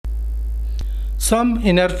Some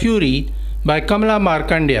Inner Fury by Kamala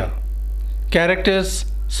Markandaya. Characters,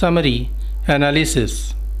 Summary,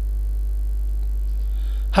 Analysis.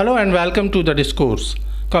 Hello and welcome to the discourse.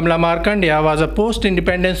 Kamala Markandaya was a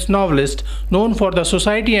post-independence novelist known for the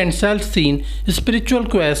society and self-seen, spiritual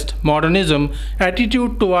quest, modernism,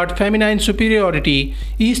 attitude toward feminine superiority,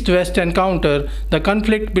 East-West encounter, the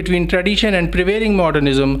conflict between tradition and prevailing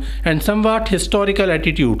modernism, and somewhat historical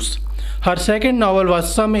attitudes. Her second novel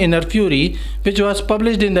was Some Inner Fury, which was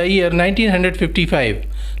published in the year 1955.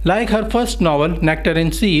 Like her first novel, Nectar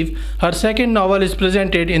in Sieve, her second novel is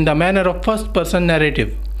presented in the manner of first-person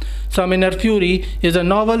narrative. Some Inner Fury is a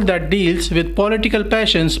novel that deals with political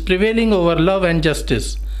passions prevailing over love and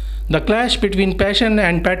justice. The clash between passion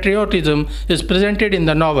and patriotism is presented in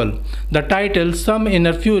the novel. The title, Some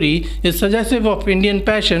Inner Fury, is suggestive of Indian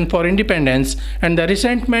passion for independence and the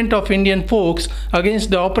resentment of Indian folks against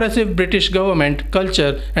the oppressive British government,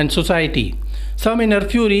 culture, and society. Some Inner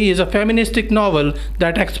Fury is a feministic novel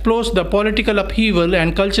that explores the political upheaval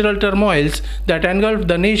and cultural turmoils that engulfed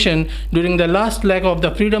the nation during the last leg of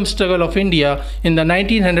the freedom struggle of India in the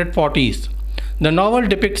 1940s. The novel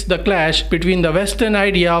depicts the clash between the Western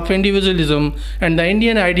idea of individualism and the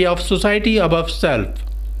Indian idea of society above self.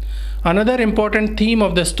 Another important theme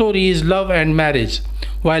of the story is love and marriage.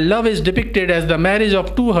 While love is depicted as the marriage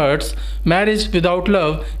of two hearts, marriage without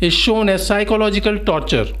love is shown as psychological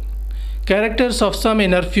torture. Characters of Some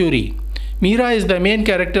Inner Fury. Meera is the main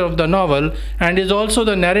character of the novel and is also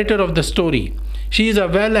the narrator of the story. She is a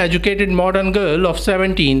well-educated modern girl of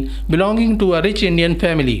 17 belonging to a rich Indian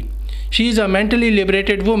family. She is a mentally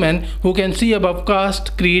liberated woman who can see above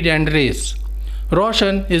caste, creed and race.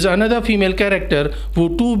 Roshan is another female character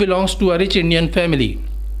who too belongs to a rich Indian family.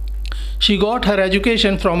 She got her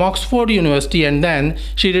education from Oxford University and then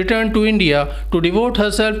she returned to India to devote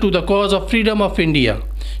herself to the cause of freedom of India.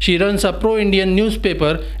 She runs a pro-Indian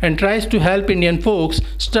newspaper and tries to help Indian folks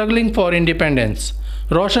struggling for independence.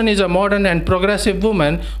 Roshan is a modern and progressive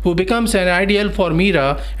woman who becomes an ideal for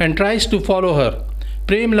Meera and tries to follow her.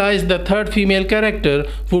 Premla is the third female character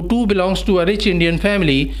who too belongs to a rich Indian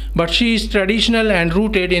family, but she is traditional and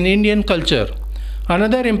rooted in Indian culture.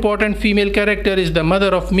 Another important female character is the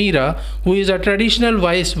mother of Meera, who is a traditional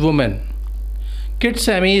wise woman. Kid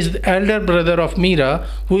Sammy is the elder brother of Meera,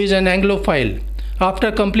 who is an Anglophile.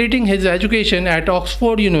 After completing his education at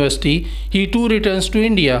Oxford University, he too returns to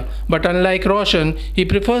India, but unlike Roshan, he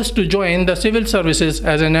prefers to join the civil services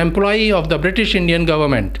as an employee of the British Indian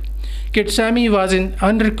government. Kid Sammy was in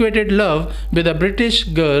unrequited love with a British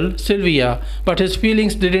girl, Sylvia, but his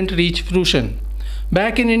feelings didn't reach fruition.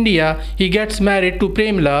 Back in India, he gets married to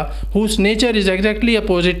Premla, whose nature is exactly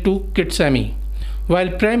opposite to Kid Sammy. While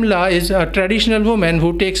Premla is a traditional woman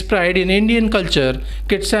who takes pride in Indian culture,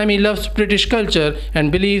 Kid Sammy loves British culture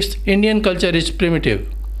and believes Indian culture is primitive.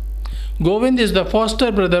 Govind is the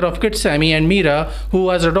foster brother of Kid Sammy and Meera, who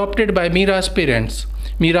was adopted by Meera's parents.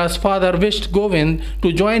 Meera's father wished Govind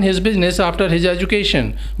to join his business after his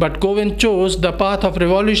education, but Govind chose the path of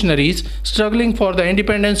revolutionaries struggling for the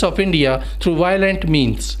independence of India through violent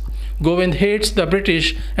means. Govind hates the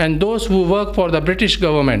British and those who work for the British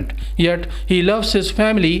government, yet he loves his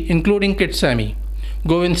family, including Kid Sammy.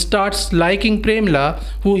 Govind starts liking Premla,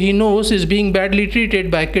 who he knows is being badly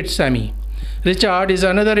treated by Kid Sammy. Richard is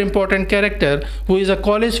another important character who is a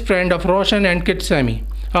college friend of Roshan and Kid Sammy.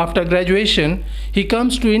 After graduation, he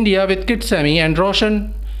comes to India with Kid Sammy and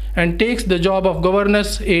Roshan and takes the job of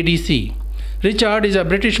governor's ADC. Richard is a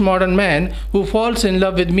British modern man who falls in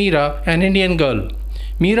love with Meera, an Indian girl.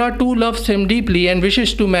 Meera too loves him deeply and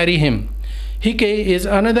wishes to marry him. Hike is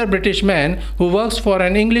another British man who works for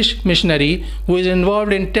an English missionary who is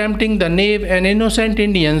involved in tempting the naive and innocent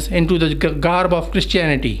Indians into the garb of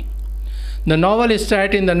Christianity. The novel is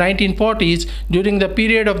set in the 1940s during the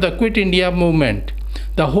period of the Quit India movement.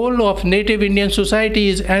 The whole of native Indian society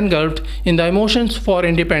is engulfed in the emotions for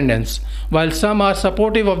independence. While some are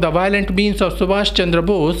supportive of the violent means of Subhash Chandra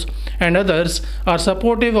Bose and others are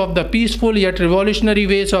supportive of the peaceful yet revolutionary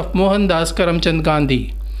ways of Mohandas Karamchand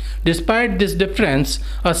Gandhi. Despite this difference,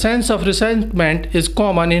 a sense of resentment is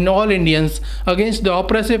common in all Indians against the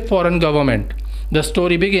oppressive foreign government. The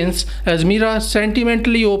story begins as Meera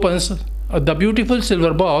sentimentally opens the beautiful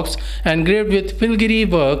silver box engraved with filigree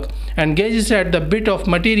work and gazes at the bit of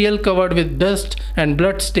material covered with dust and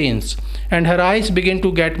blood stains, and her eyes begin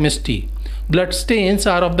to get misty. Blood stains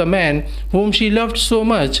are of the man whom she loved so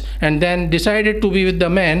much and then decided to be with the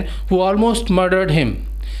man who almost murdered him.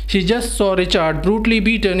 She just saw Richard brutally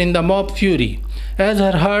beaten in the mob fury. As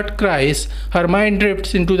her heart cries, her mind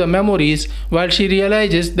drifts into the memories while she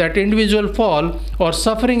realizes that individual fall or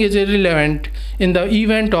suffering is irrelevant in the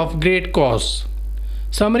event of great cause.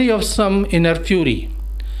 Summary of some inner fury.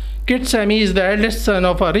 Kid Sammy is the eldest son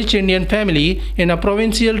of a rich Indian family in a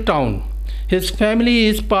provincial town. His family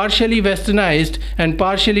is partially westernized and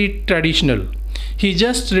partially traditional. He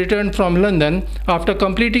just returned from London after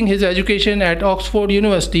completing his education at Oxford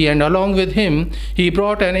University, and along with him he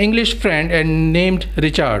brought an English friend and named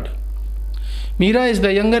Richard. Meera is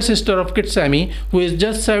the younger sister of Kid Sammy, who is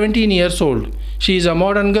just 17 years old. She is a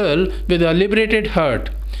modern girl with a liberated heart.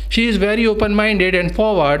 She is very open-minded and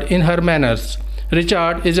forward in her manners.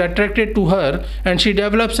 Richard is attracted to her and she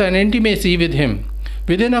develops an intimacy with him.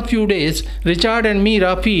 Within a few days, Richard and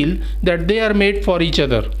Meera feel that they are made for each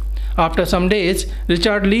other. After some days,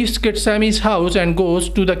 Richard leaves Kid Sammy's house and goes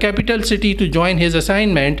to the capital city to join his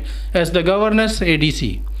assignment as the governor's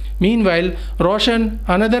ADC. Meanwhile, Roshan,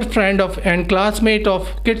 another friend of and classmate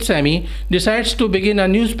of Kid Sammy, decides to begin a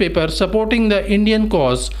newspaper supporting the Indian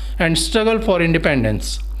cause and struggle for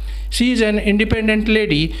independence. She is an independent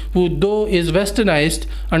lady who, though is westernized,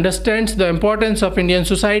 understands the importance of Indian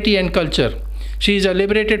society and culture. She is a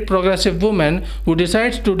liberated progressive woman who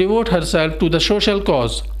decides to devote herself to the social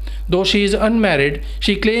cause. Though she is unmarried,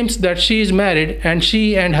 she claims that she is married and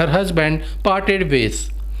she and her husband parted ways.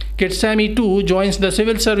 Kid Sammy too joins the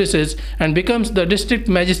civil services and becomes the district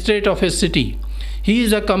magistrate of his city. He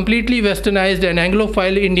is a completely westernized and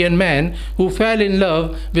Anglophile Indian man who fell in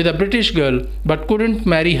love with a British girl but couldn't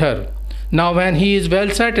marry her. Now when he is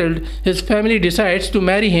well settled, his family decides to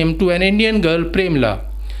marry him to an Indian girl, Premla.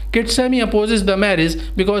 Kid Sammy opposes the marriage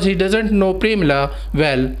because he doesn't know Premla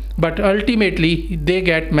well, but ultimately they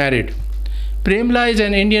get married. Premla is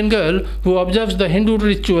an Indian girl who observes the Hindu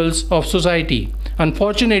rituals of society.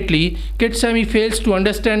 Unfortunately, Kid Sammy fails to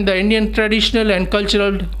understand the Indian traditional and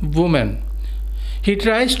cultural woman. He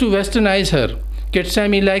tries to westernize her. Kid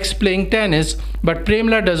Sammy likes playing tennis, but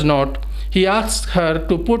Premla does not. He asks her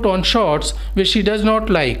to put on shorts, which she does not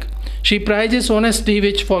like. She prizes honesty,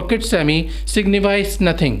 which for Kid Sammy signifies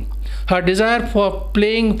nothing. Her desire for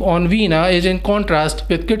playing on veena is in contrast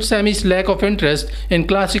with Kid Sammy's lack of interest in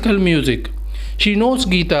classical music. She knows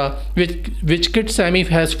Gita, which Kid Sammy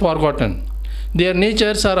has forgotten. Their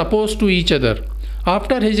natures are opposed to each other.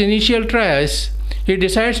 After his initial tries, he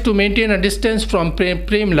decides to maintain a distance from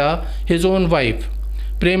Premla, his own wife.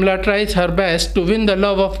 Premla tries her best to win the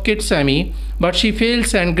love of Kid Sammy, but she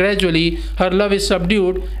fails and gradually her love is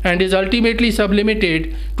subdued and is ultimately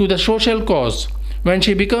sublimated to the social cause when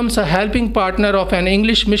she becomes a helping partner of an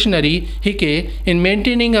English missionary, Hike, in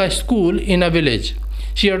maintaining a school in a village.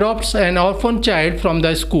 She adopts an orphan child from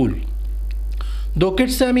the school. Though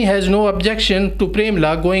Kid Sammy has no objection to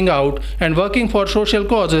Premla going out and working for social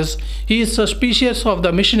causes, he is suspicious of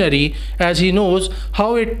the missionary as he knows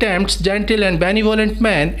how it tempts gentle and benevolent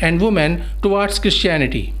men and women towards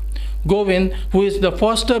Christianity. Govind, who is the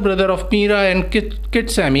foster brother of Meera and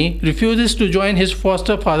Kid Sammy, refuses to join his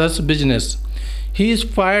foster father's business. He is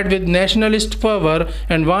fired with nationalist fervor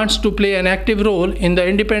and wants to play an active role in the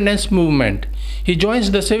independence movement. He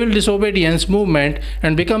joins the civil disobedience movement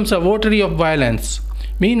and becomes a votary of violence.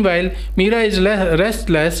 Meanwhile, Meera is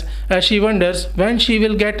restless as she wonders when she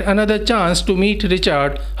will get another chance to meet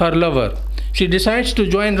Richard, her lover. She decides to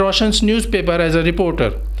join Roshan's newspaper as a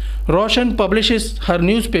reporter. Roshan publishes her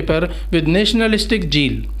newspaper with nationalistic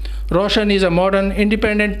zeal. Roshan is a modern,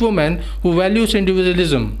 independent woman who values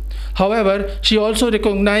individualism. However, she also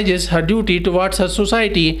recognizes her duty towards her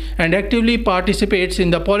society and actively participates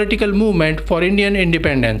in the political movement for Indian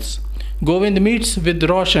independence. Govind meets with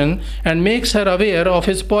Roshan and makes her aware of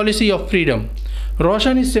his policy of freedom.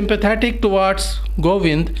 Roshan is sympathetic towards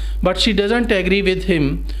Govind, but she doesn't agree with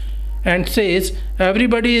him and says,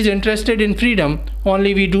 "Everybody is interested in freedom,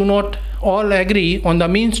 only we do not all agree on the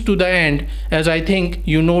means to the end, as I think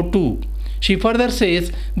you know too." She further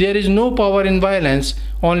says, "There is no power in violence,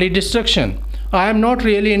 only destruction. I am not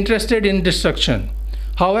really interested in destruction."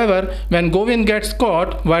 However, when Govind gets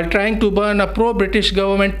caught while trying to burn a pro-British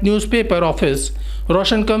government newspaper office,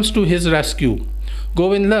 Roshan comes to his rescue.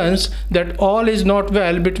 Govind learns that all is not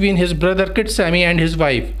well between his brother Kid Sammy and his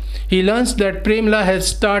wife. He learns that Premla has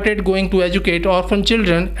started going to educate orphan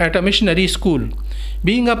children at a missionary school.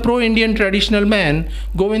 Being a pro-Indian traditional man,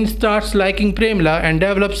 Govind starts liking Premla and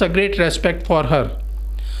develops a great respect for her.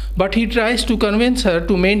 But he tries to convince her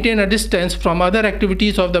to maintain a distance from other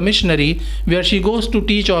activities of the missionary where she goes to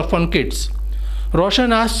teach orphan kids.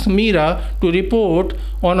 Roshan asks Meera to report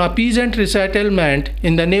on a peasant resettlement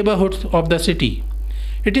in the neighborhood of the city.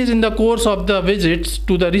 It is in the course of the visits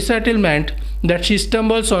to the resettlement that she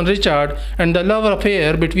stumbles on Richard and the love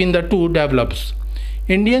affair between the two develops.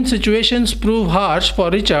 Indian situations prove harsh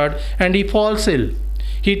for Richard and he falls ill.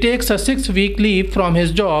 He takes a 6-week leave from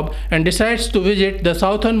his job and decides to visit the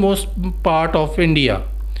southernmost part of India.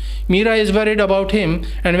 Meera is worried about him,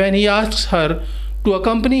 and when he asks her to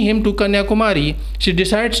accompany him to Kanyakumari, she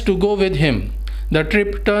decides to go with him. The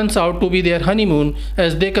trip turns out to be their honeymoon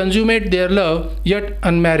as they consummate their love yet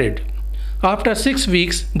unmarried. After 6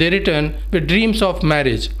 weeks, they return with dreams of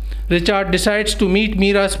marriage. Richard decides to meet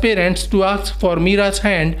Meera's parents to ask for Meera's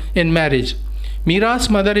hand in marriage. Meera's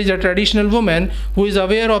mother is a traditional woman who is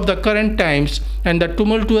aware of the current times and the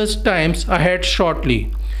tumultuous times ahead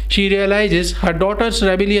shortly. She realizes her daughter's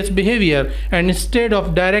rebellious behavior, and instead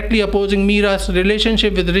of directly opposing Meera's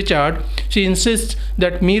relationship with Richard, she insists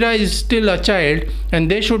that Meera is still a child and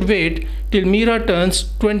they should wait till Meera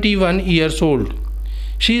turns 21 years old.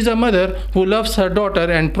 She is a mother who loves her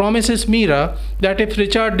daughter and promises Meera that if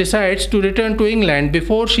Richard decides to return to England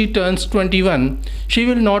before she turns 21, she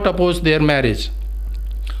will not oppose their marriage.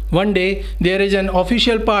 One day, there is an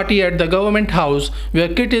official party at the government house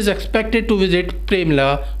where Kit is expected to visit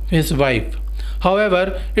Premla, his wife.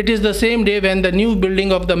 However, it is the same day when the new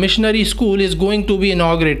building of the missionary school is going to be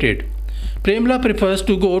inaugurated. Premla prefers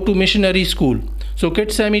to go to missionary school, so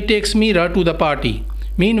Kitsami takes Meera to the party.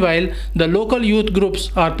 Meanwhile, the local youth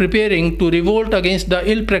groups are preparing to revolt against the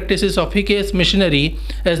ill practices of Hike's missionary,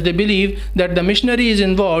 as they believe that the missionary is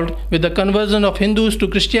involved with the conversion of Hindus to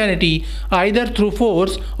Christianity either through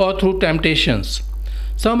force or through temptations.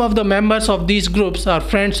 Some of the members of these groups are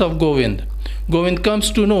friends of Govind. Govind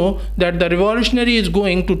comes to know that the revolutionary is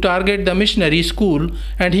going to target the missionary school,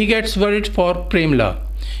 and he gets worried for Premla.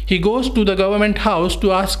 He goes to the government house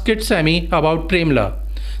to ask Kitsami about Premla.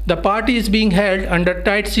 The party is being held under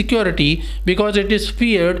tight security because it is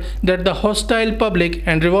feared that the hostile public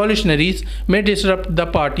and revolutionaries may disrupt the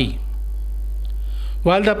party.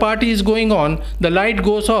 While the party is going on, the light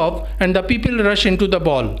goes off and the people rush into the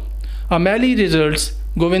ball. A melee results.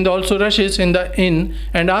 Govind also rushes in the inn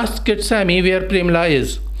and asks Kitsami where Premla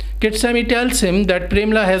is. Kitsami tells him that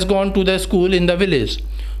Premla has gone to the school in the village.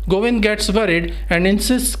 Govind gets worried and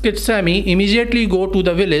insists Kitsami immediately go to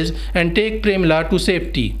the village and take Premla to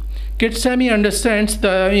safety. Kitsami understands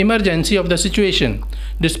the emergency of the situation.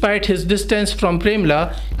 Despite his distance from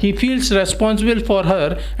Premla, he feels responsible for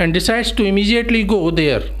her and decides to immediately go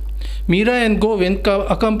there. Meera and Govind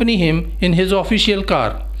accompany him in his official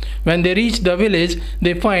car. When they reach the village,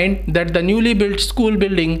 they find that the newly built school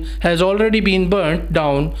building has already been burnt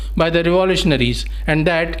down by the revolutionaries and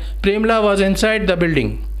that Premla was inside the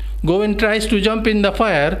building. Govind tries to jump in the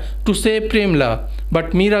fire to save Premla,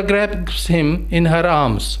 but Meera grabs him in her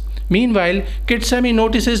arms. Meanwhile, Kitsami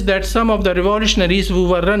notices that some of the revolutionaries who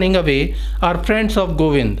were running away are friends of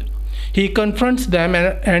Govind. He confronts them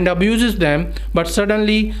and abuses them, but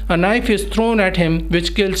suddenly a knife is thrown at him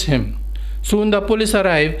which kills him. Soon the police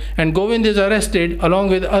arrive and Govind is arrested along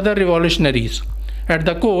with other revolutionaries. At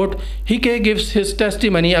the court, Hike gives his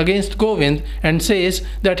testimony against Govind and says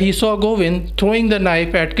that he saw Govind throwing the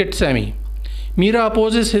knife at Kitsami. Meera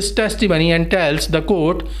opposes his testimony and tells the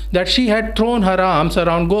court that she had thrown her arms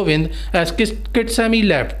around Govind as Kitsami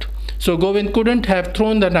left, so Govind couldn't have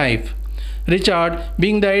thrown the knife. Richard,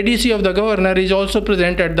 being the ADC of the governor, is also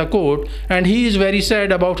present at the court, and he is very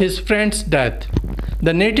sad about his friend's death.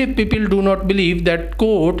 The native people do not believe that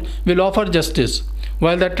court will offer justice.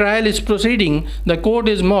 While the trial is proceeding, the court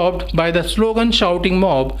is mobbed by the slogan-shouting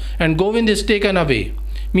mob and Govind is taken away.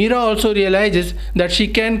 Meera also realizes that she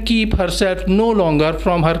can keep herself no longer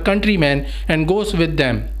from her countrymen and goes with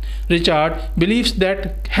them. Richard believes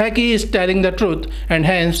that Hake is telling the truth and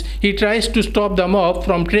hence he tries to stop the mob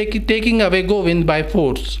from taking away Govind by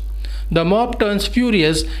force. The mob turns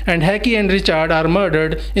furious and Hake and Richard are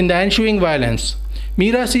murdered in the ensuing violence.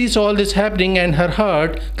 Meera sees all this happening and her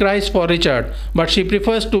heart cries for Richard, but she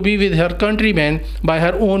prefers to be with her countrymen by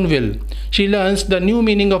her own will. She learns the new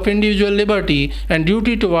meaning of individual liberty and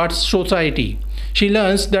duty towards society. She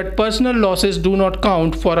learns that personal losses do not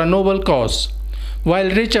count for a noble cause. While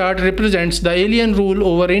Richard represents the alien rule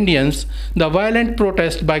over Indians, the violent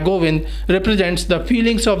protest by Govind represents the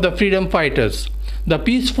feelings of the freedom fighters. The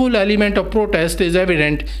peaceful element of protest is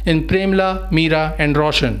evident in Premla, Meera and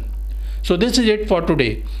Roshan. So this is it for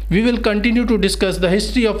today. We will continue to discuss the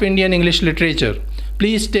history of Indian English literature.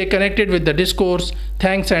 Please stay connected with the discourse.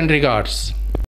 Thanks and regards.